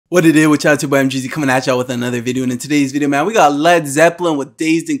What it is with y'all, boy MGZ coming at y'all with another video. And in today's video, man, we got Led Zeppelin with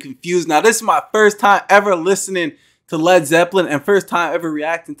Dazed and Confused. Now, this is my first time ever listening to Led Zeppelin and first time ever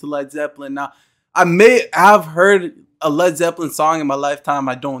reacting to Led Zeppelin. Now, I may have heard a Led Zeppelin song in my lifetime.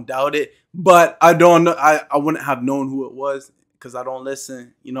 I don't doubt it, but I don't know. I wouldn't have known who it was because I don't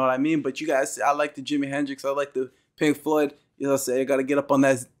listen. You know what I mean? But you guys, I like the Jimi Hendrix. I like the Pink Floyd. You know what I'm saying? I got to get up on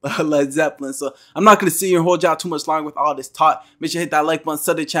that Led Zeppelin. So I'm not going to sit here and hold y'all too much longer with all this talk. Make sure you hit that like button,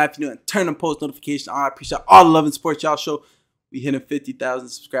 sub the channel if you're new, and turn on post notifications on. I appreciate all the love and support y'all show. We hitting 50,000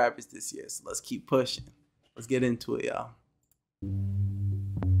 subscribers this year. So let's keep pushing. Let's get into it, y'all.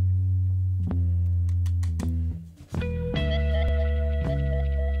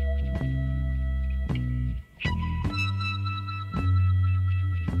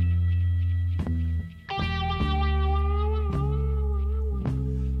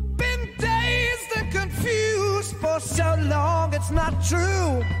 For so long it's not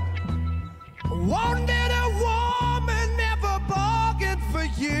true. Wanted a woman, never bargained for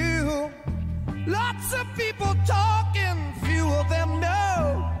you. Lots of people talking, few of them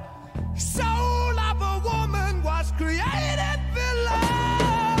know. Soul of a woman was created below.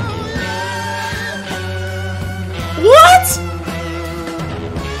 What?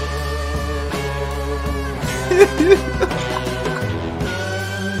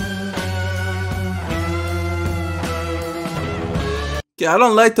 I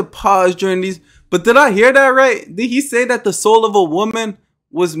don't like to pause during these, but did I hear that right? Did he say that the soul of a woman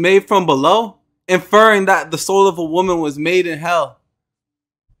was made from below? Inferring that the soul of a woman was made in hell.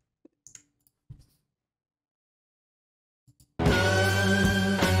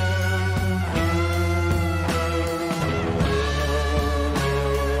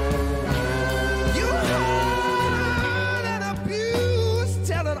 You hurt and abused,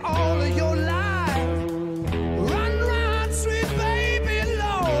 telling all of your lies. Run, sweet baby,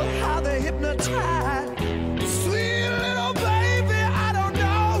 Lord, how they hypnotize. Sweet little baby, I don't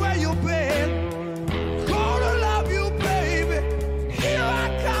know where you've been. Gonna love you, baby. Here I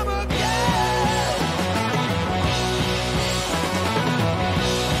come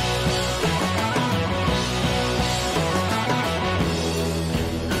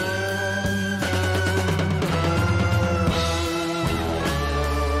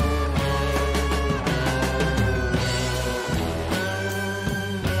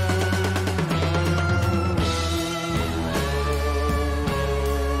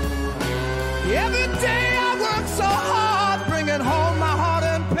Every day I work so hard, bringing home my heart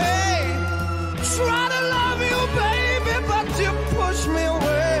and pain. Try to love you, baby, but you push me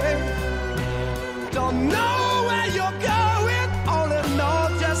away. Don't know where you're going, only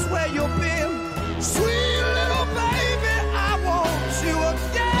know just where you've been. Sweet little baby, I want you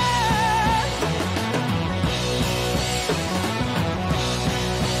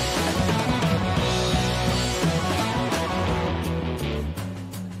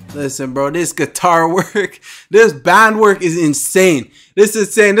Listen, bro, this guitar work, this band work is insane. This is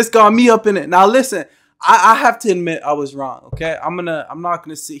insane. This got me up in it. Now, listen, I have to admit I was wrong. Okay, I'm not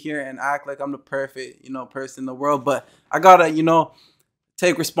gonna sit here and act like I'm the perfect, person in the world, but I gotta,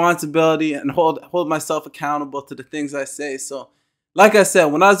 take responsibility and hold myself accountable to the things I say. So, like I said,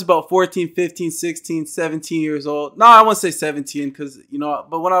 when I was about 14, 15, 16, 17 years old, no, I won't say 17 because,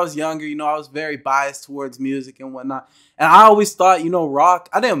 but when I was younger, I was very biased towards music and whatnot. And I always thought, rock,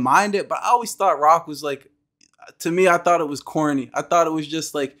 I didn't mind it, but I always thought rock was like, to me, I thought it was corny. I thought it was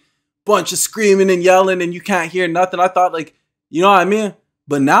just like bunch of screaming and yelling and you can't hear nothing. I thought like, you know what I mean?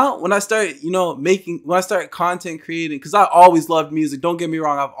 But now when I started, when I started content creating, because I always loved music. Don't get me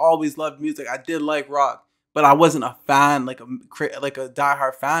wrong. I've always loved music. I did like rock. But I wasn't a fan, like a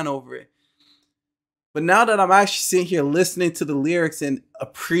diehard fan over it. But now that I'm actually sitting here listening to the lyrics and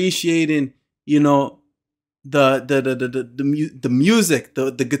appreciating, the music,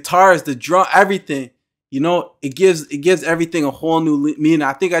 the guitars, the drum, everything, it gives everything a whole new meaning.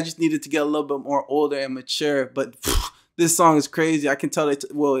 I think I just needed to get a little bit more older and mature. But this song is crazy. I can tell it's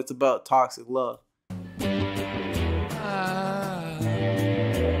about toxic love.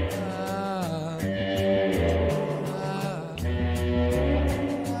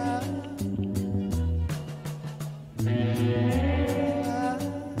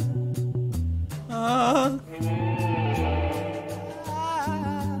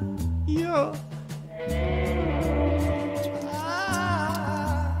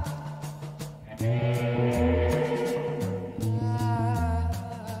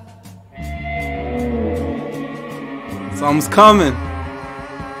 Something's coming.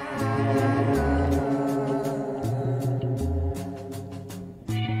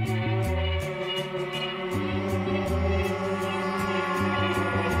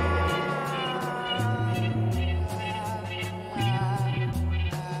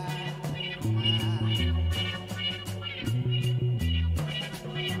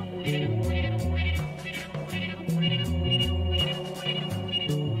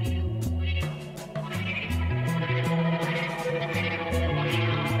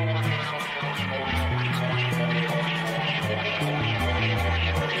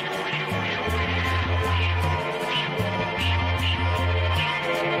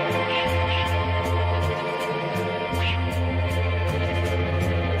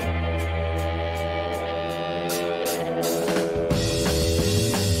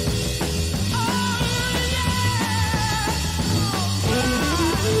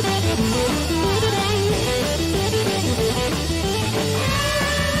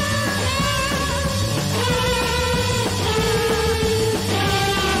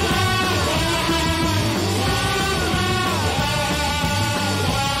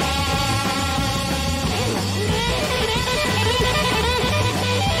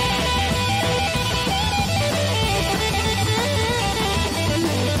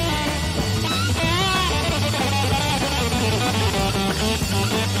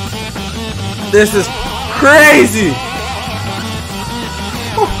 This is crazy.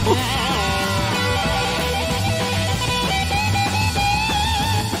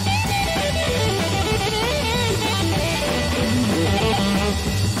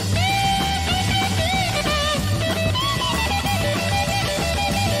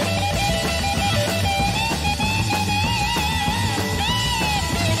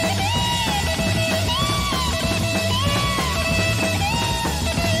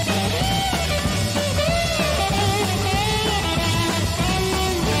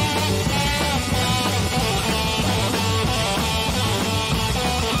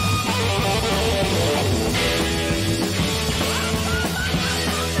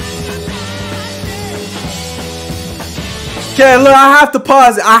 Okay, look, I have to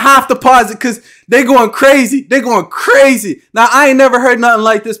pause it. I have to pause it because they going crazy. They going crazy. Now, I ain't never heard nothing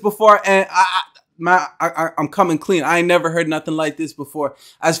like this before, and I'm coming clean. I ain't never heard nothing like this before.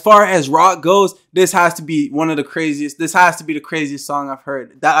 As far as rock goes, this has to be one of the craziest. This has to be the craziest song I've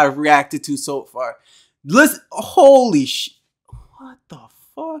heard that I've reacted to so far. Listen, holy shit. What the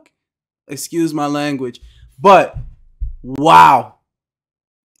fuck? Excuse my language. But, wow.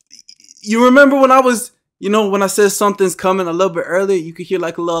 You remember when I was... You know, when I said something's coming a little bit earlier, you could hear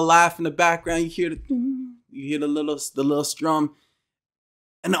like a little laugh in the background. You hear the little strum.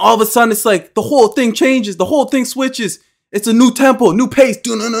 And all of a sudden, it's like the whole thing changes. The whole thing switches. It's a new tempo, new pace.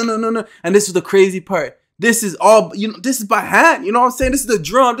 And this is the crazy part. This is all, you know, this is by hand. You know what I'm saying? This is the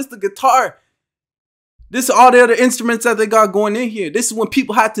drum. This is the guitar. This is all the other instruments that they got going in here. This is when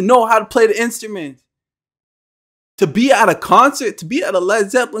people had to know how to play the instruments. To be at a concert, to be at a Led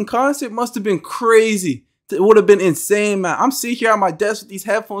Zeppelin concert must have been crazy. It would have been insane, man. I'm sitting here at my desk with these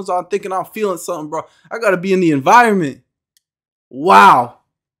headphones on thinking I'm feeling something, bro. I got to be in the environment. Wow.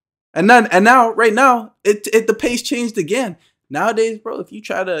 And now, right now, the pace changed again. Nowadays, bro, if you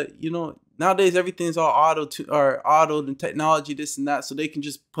try to, you know, nowadays everything's all autoed and technology, this and that. So they can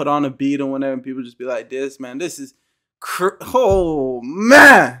just put on a beat or whatever and people just be like this, man. This is, oh,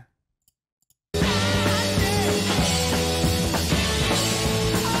 man.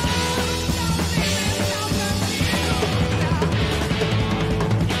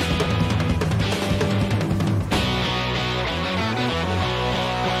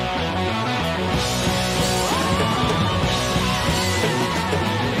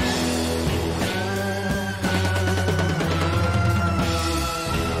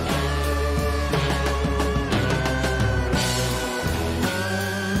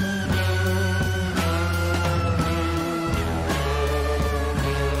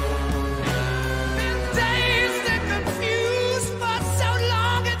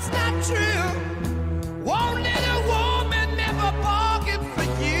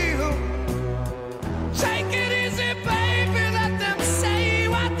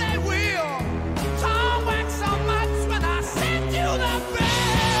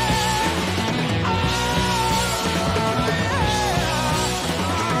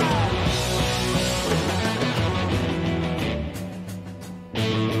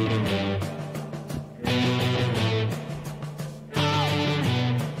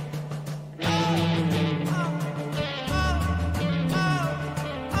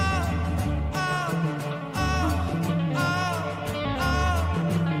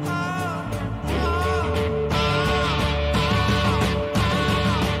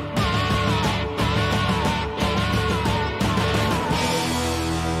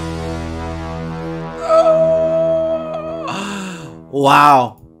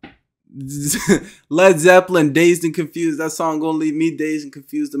 Wow. Led Zeppelin, Dazed and Confused. That song gonna leave me dazed and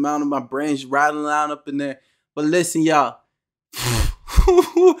confused. The amount of my brain's rattling around up in there. But listen, y'all.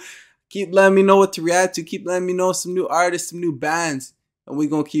 Keep letting me know what to react to. Keep letting me know some new artists, some new bands. And we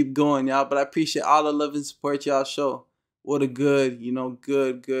gonna keep going, y'all. But I appreciate all the love and support y'all show. What a good, you know,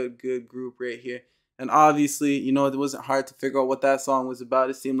 good group right here. And obviously, you know, it wasn't hard to figure out what that song was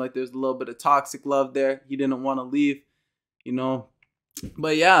about. It seemed like there's a little bit of toxic love there. He didn't want to leave, you know.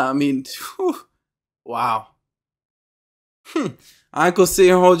 But yeah, I mean, whew, wow. I ain't gonna sit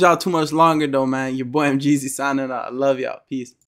here and hold y'all too much longer though, man. Your boy MGZ signing out. I love y'all. Peace.